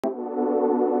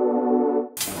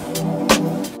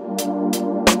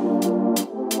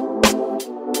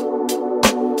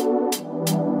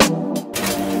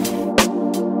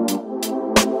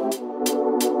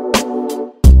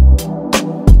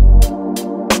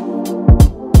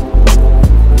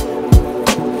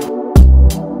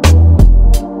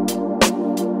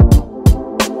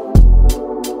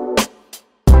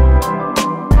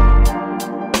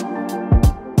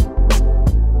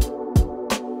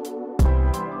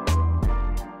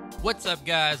What's up,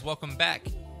 guys? Welcome back.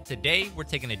 Today we're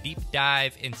taking a deep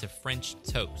dive into French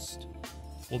toast.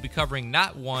 We'll be covering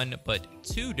not one but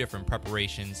two different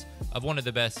preparations of one of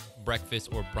the best breakfast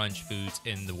or brunch foods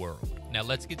in the world. Now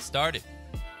let's get started.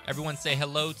 Everyone say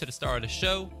hello to the star of the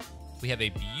show. We have a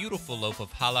beautiful loaf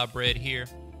of challah bread here.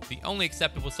 The only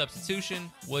acceptable substitution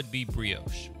would be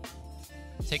brioche.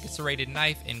 Take a serrated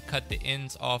knife and cut the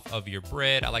ends off of your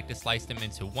bread. I like to slice them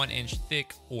into 1 inch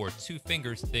thick or 2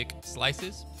 fingers thick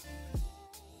slices.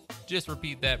 Just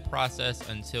repeat that process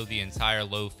until the entire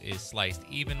loaf is sliced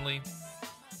evenly.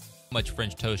 How much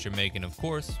French toast you're making, of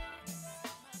course.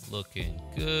 Looking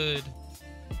good.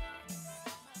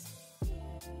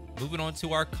 Moving on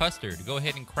to our custard. Go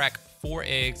ahead and crack 4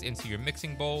 eggs into your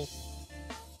mixing bowl.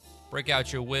 Break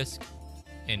out your whisk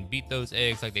and beat those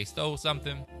eggs like they stole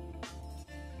something.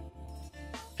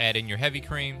 Add in your heavy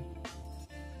cream,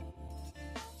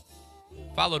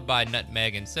 followed by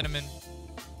nutmeg and cinnamon.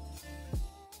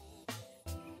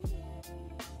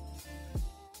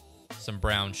 Some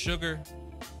brown sugar.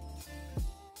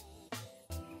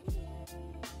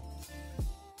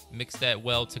 Mix that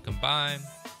well to combine.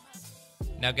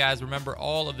 Now guys, remember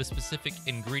all of the specific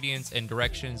ingredients and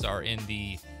directions are in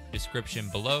the description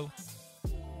below.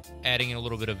 Adding in a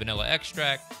little bit of vanilla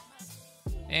extract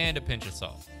and a pinch of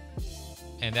salt.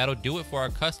 And that'll do it for our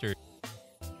custard.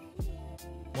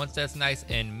 Once that's nice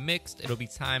and mixed, it'll be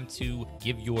time to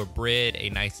give your bread a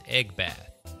nice egg bath.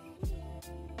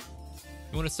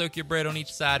 You want to soak your bread on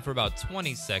each side for about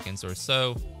 20 seconds or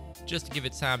so, just to give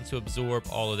it time to absorb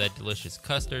all of that delicious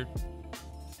custard.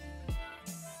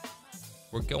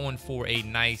 We're going for a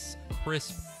nice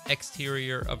crisp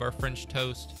exterior of our French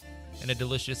toast and a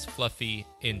delicious fluffy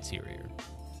interior.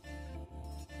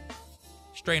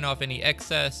 Strain off any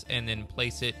excess and then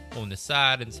place it on the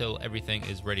side until everything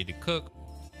is ready to cook.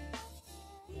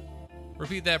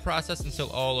 Repeat that process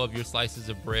until all of your slices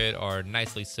of bread are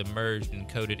nicely submerged and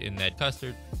coated in that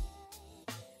custard.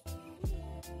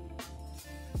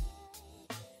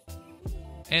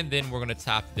 And then we're going to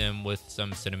top them with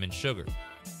some cinnamon sugar.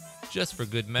 Just for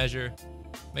good measure,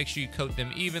 make sure you coat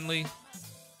them evenly.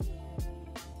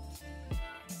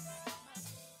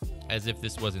 As if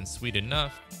this wasn't sweet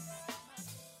enough.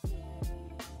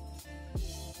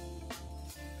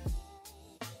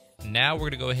 Now we're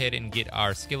going to go ahead and get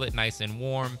our skillet nice and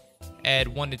warm. Add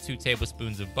 1 to 2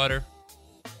 tablespoons of butter.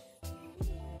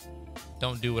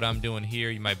 Don't do what I'm doing here.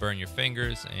 You might burn your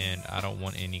fingers, and I don't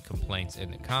want any complaints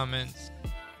in the comments.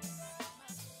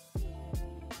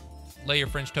 Lay your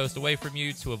French toast away from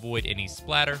you to avoid any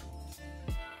splatter.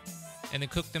 And then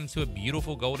cook them to a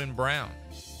beautiful golden brown.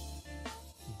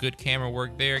 Good camera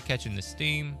work there, catching the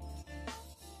steam.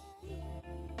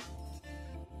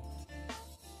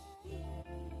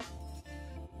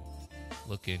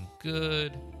 Looking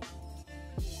good.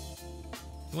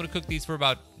 You want to cook these for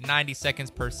about 90 seconds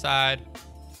per side,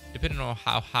 depending on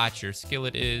how hot your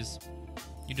skillet is.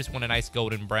 You just want a nice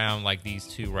golden brown like these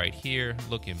two right here,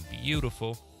 looking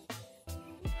beautiful.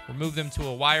 Remove them to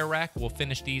a wire rack. We'll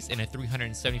finish these in a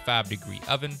 375-degree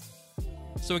oven.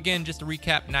 So again, just to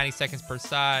recap, 90 seconds per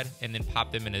side, and then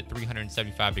pop them in a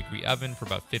 375-degree oven for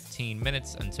about 15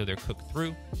 minutes until they're cooked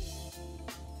through.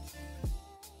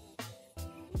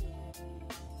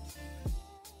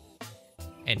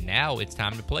 And now it's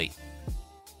time to plate.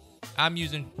 I'm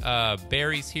using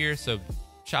berries here, so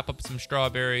chop up some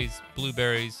strawberries,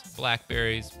 blueberries,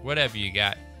 blackberries, whatever you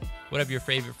got. Whatever your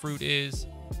favorite fruit is.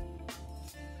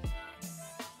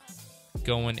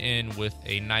 Going in with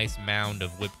a nice mound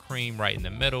of whipped cream right in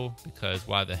the middle, because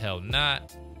why the hell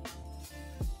not?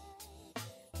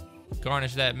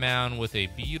 Garnish that mound with a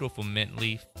beautiful mint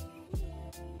leaf.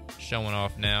 Showing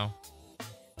off now.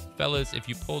 Fellas, if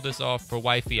you pull this off for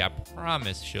wifey, I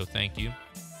promise she'll thank you.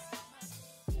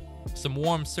 Some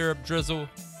warm syrup drizzle.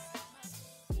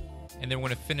 And then we're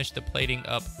going to finish the plating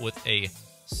up with a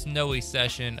snowy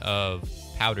session of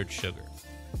powdered sugar.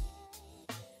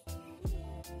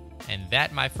 And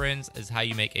that, my friends, is how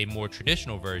you make a more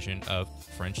traditional version of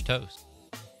French toast.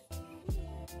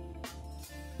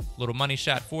 Little money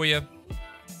shot for you.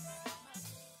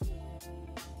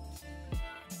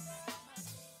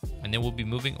 And then we'll be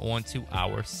moving on to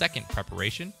our second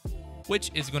preparation,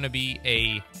 which is going to be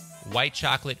a white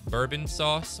chocolate bourbon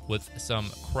sauce with some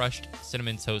crushed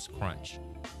cinnamon toast crunch.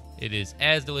 It is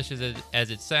as delicious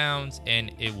as it sounds,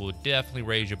 and it will definitely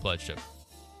raise your blood sugar.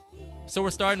 So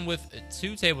we're starting with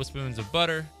 2 tablespoons of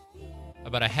butter,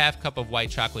 about a half cup of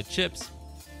white chocolate chips.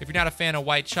 If you're not a fan of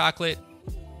white chocolate,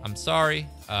 I'm sorry.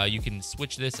 You can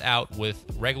switch this out with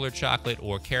regular chocolate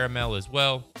or caramel as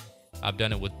well. I've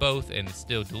done it with both, and it's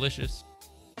still delicious.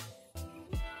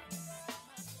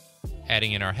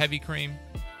 Adding in our heavy cream.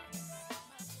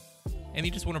 And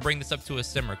you just want to bring this up to a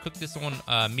simmer. Cook this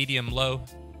on medium-low.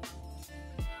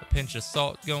 A pinch of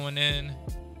salt going in.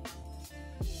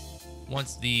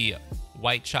 Once the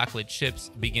white chocolate chips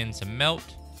begin to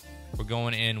melt, we're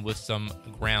going in with some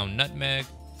ground nutmeg.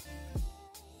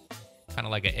 Kind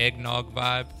of like an eggnog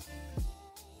vibe.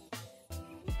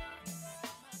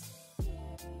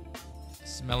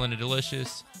 Smelling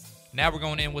delicious. Now we're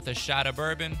going in with a shot of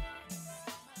bourbon.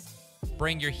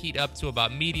 Bring your heat up to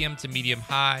about medium to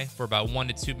medium-high for about 1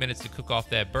 to 2 minutes to cook off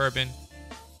that bourbon.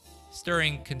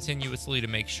 Stirring continuously to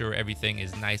make sure everything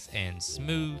is nice and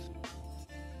smooth.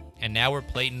 And now we're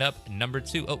plating up number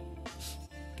 2. Oh,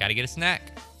 gotta get a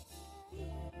snack.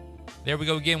 There we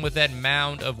go again with that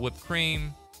mound of whipped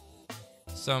cream.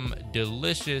 Some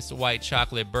delicious white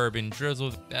chocolate bourbon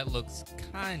drizzle. That looks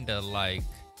kinda like,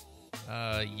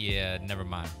 yeah, never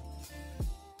mind.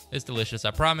 It's delicious, I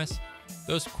promise.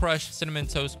 Those crushed Cinnamon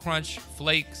Toast Crunch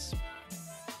flakes,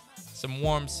 some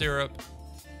warm syrup,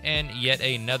 and yet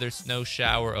another snow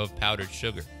shower of powdered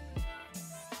sugar.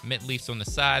 Mint leaves on the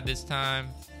side this time.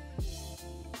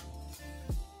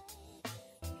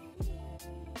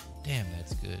 Damn,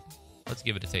 that's good. Let's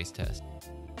give it a taste test.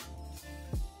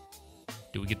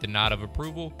 Do we get the nod of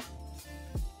approval?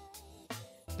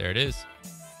 There it is.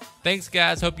 Thanks,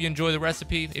 guys. Hope you enjoy the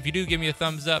recipe. If you do, give me a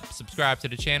thumbs up, subscribe to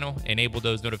the channel, enable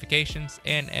those notifications,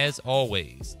 and as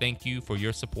always, thank you for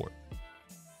your support.